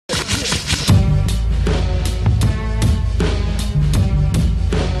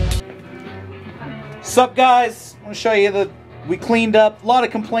Sup guys, I'm gonna show you that we cleaned up. A lot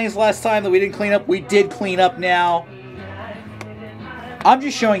of complaints last time that we didn't clean up. We did clean up now. I'm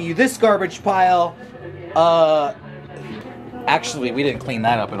just showing you this garbage pile. Actually, we didn't clean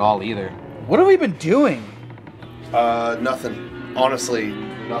that up at all either. What have we been doing? Nothing. Honestly,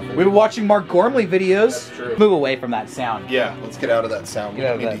 nothing. We've been watching Mark Gormley videos. That's true. Move away from that sound. Yeah, let's get out of that sound. We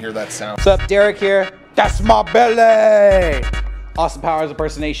need to hear that sound. What's up, Derek here? That's my belly! Austin Powers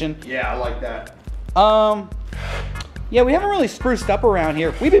impersonation. Yeah, I like that. Yeah, we haven't really spruced up around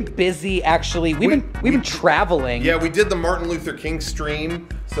here. We've been busy, actually. We've been traveling. Yeah, we did the Martin Luther King stream,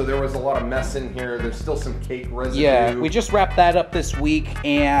 so there was a lot of mess in here. There's still some cake residue. Yeah, we just wrapped that up this week,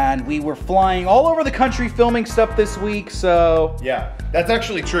 and we were flying all over the country filming stuff this week, so... Yeah, that's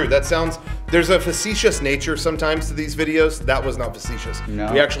actually true. That sounds... There's a facetious nature sometimes to these videos. That was not facetious.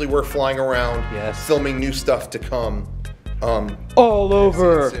 No. We actually were flying around, yes, filming new stuff to come. All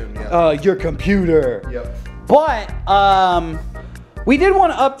over soon, yeah. Your computer. Yep. But, we did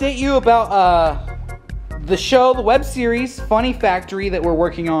want to update you about, the show, the web series, Funny Factory, that we're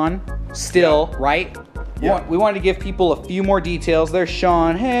working on still, yeah, right? Yeah. We wanted to give people a few more details. There's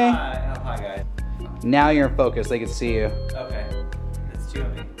Sean. Hey. Hi, guys. Now you're in focus. They can see you. Okay. It's two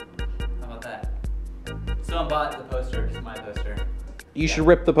of me. How about that? Someone bought the poster. It's my poster. You should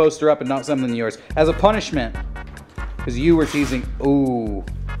rip the poster up and not something in yours. As a punishment. Because you were teasing. Ooh.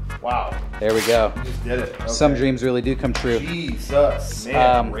 Wow. There we go. You just did it. Okay. Some dreams really do come true. Jesus,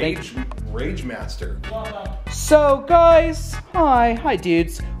 man. Rage master. So, guys, hi,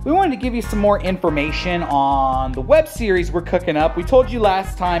 dudes. We wanted to give you some more information on the web series we're cooking up. We told you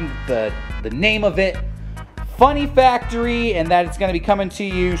last time the name of it, Funny Factory, and that it's going to be coming to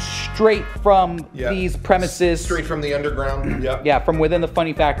you straight from these premises. Straight from the underground. Yep. Yeah, from within the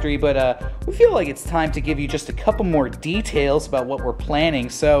Funny Factory. But we feel like it's time to give you just a couple more details about what we're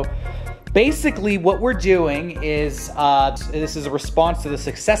planning. So, basically, what we're doing is, this is a response to the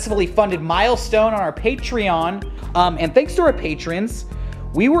successfully funded milestone on our Patreon. And thanks to our patrons,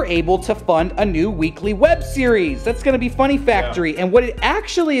 we were able to fund a new weekly web series. That's going to be Funny Factory. Yeah. And what it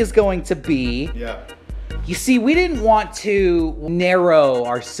actually is going to be... Yeah. You see, we didn't want to narrow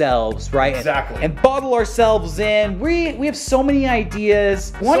ourselves, right? Exactly. And bottle ourselves in. We have so many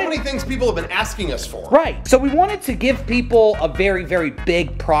ideas. So many things people have been asking us for. Right. So we wanted to give people a very, very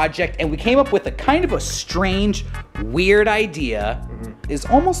big project, and we came up with a kind of a strange, weird idea. Mm-hmm. It's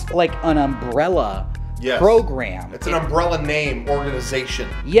almost like an umbrella program. It's an umbrella name organization.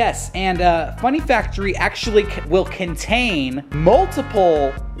 Yes, and Funny Factory actually will contain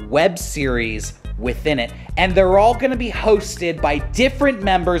multiple web series within it, and they're all going to be hosted by different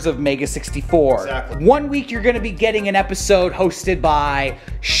members of MEGA64. Exactly. One week you're going to be getting an episode hosted by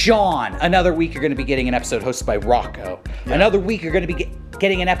Sean. Another week you're going to be getting an episode hosted by Rocco. Yeah. Another week you're going to be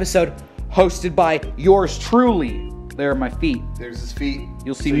getting an episode hosted by yours truly. There are my feet. There's his feet.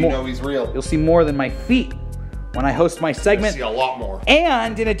 You'll see so more. You know he's real. You'll see more than my feet when I host my segment. You'll see a lot more.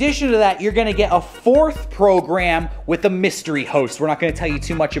 And in addition to that, you're going to get a fourth program with a mystery host. We're not going to tell you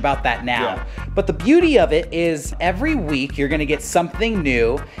too much about that now. Yeah. But the beauty of it is every week you're going to get something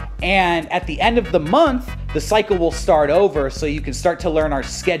new. And at the end of the month, the cycle will start over so you can start to learn our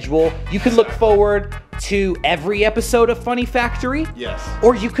schedule. You can look forward to every episode of Funny Factory. Yes.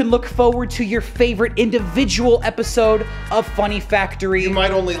 Or you can look forward to your favorite individual episode of Funny Factory. You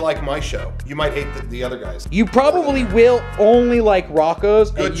might only like my show. You might hate the other guys. You probably will only like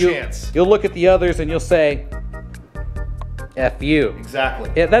Rocco's. Good chance. You'll look at the others and you'll say, F you.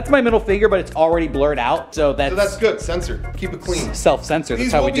 Exactly. Yeah, that's my middle finger, but it's already blurred out, so that's good. Censored. Keep it clean. Self-censored.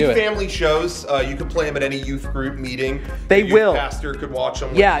 That's how we do it. These will be family shows. You can play them at any youth group meeting. They will. The pastor could watch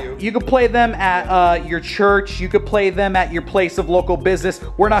them with you. You could play them at your church. You could play them at your place of local business.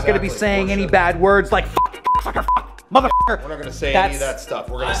 We're not going to be saying any bad words like fucker, motherfucker. We're not going to say any of that stuff.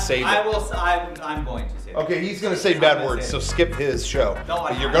 We're going to save it. I'm going to say it. Okay, he's going to say bad words, so skip his show.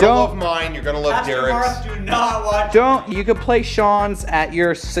 You're going to love mine. You're going to love Derek's. Do not watch. You could play Sean's at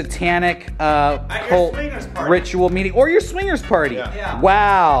your satanic cult ritual meeting or your swingers party. Yeah.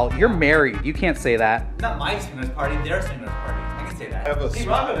 Wow, you're married. You can't say that. Not my swingers party. Their swingers party. I can say that.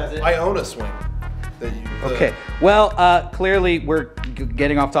 Rocco does it. I own a swing. Okay. Well, clearly we're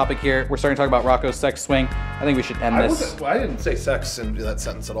getting off topic here. We're starting to talk about Rocco's sex swing. I think we should end this. I didn't say sex in that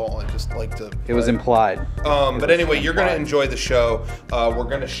sentence at all. I just like to. It was implied. But anyway, you're going to enjoy the show. We're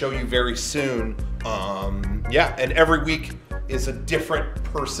going to show you very soon. And every week is a different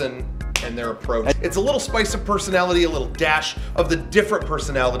person and their approach. It's a little spice of personality, a little dash of the different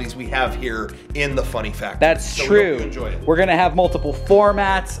personalities we have here in the Funny Factory. That's true. We hope you enjoy it. We're gonna have multiple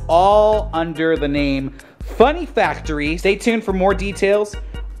formats, all under the name Funny Factory. Stay tuned for more details.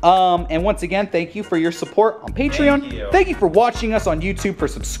 And once again, thank you for your support on Patreon. Thank you for watching us on YouTube, for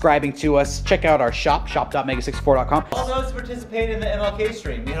subscribing to us. Check out our shop, shop.mega64.com. All those participated in the MLK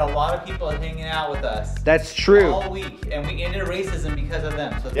stream. We had a lot of people hanging out with us. That's true. All week, and we ended racism because of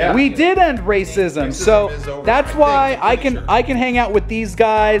them. So Yeah. We did end racism, Racism so is over. that's why I can hang out with these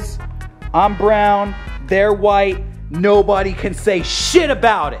guys. I'm brown, they're white. Nobody can say shit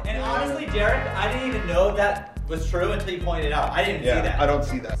about it. And honestly, Derek, I didn't even know that was true until you pointed it out. I didn't see that. I don't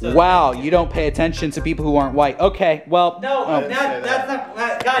see that. So Wow, you don't pay attention to people who aren't white. Okay, well. No, oh. that's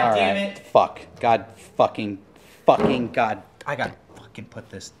not. God All damn right. it. Fuck. God fucking God. I gotta fucking put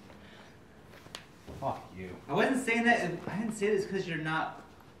this. Fuck you. I wasn't saying that. I didn't say this because you're not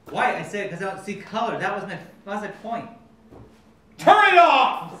white. I said it because I don't see color. That was my point. Turn it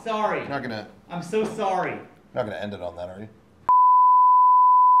off! I'm sorry. You're not gonna I'm so sorry. end it on that, are you?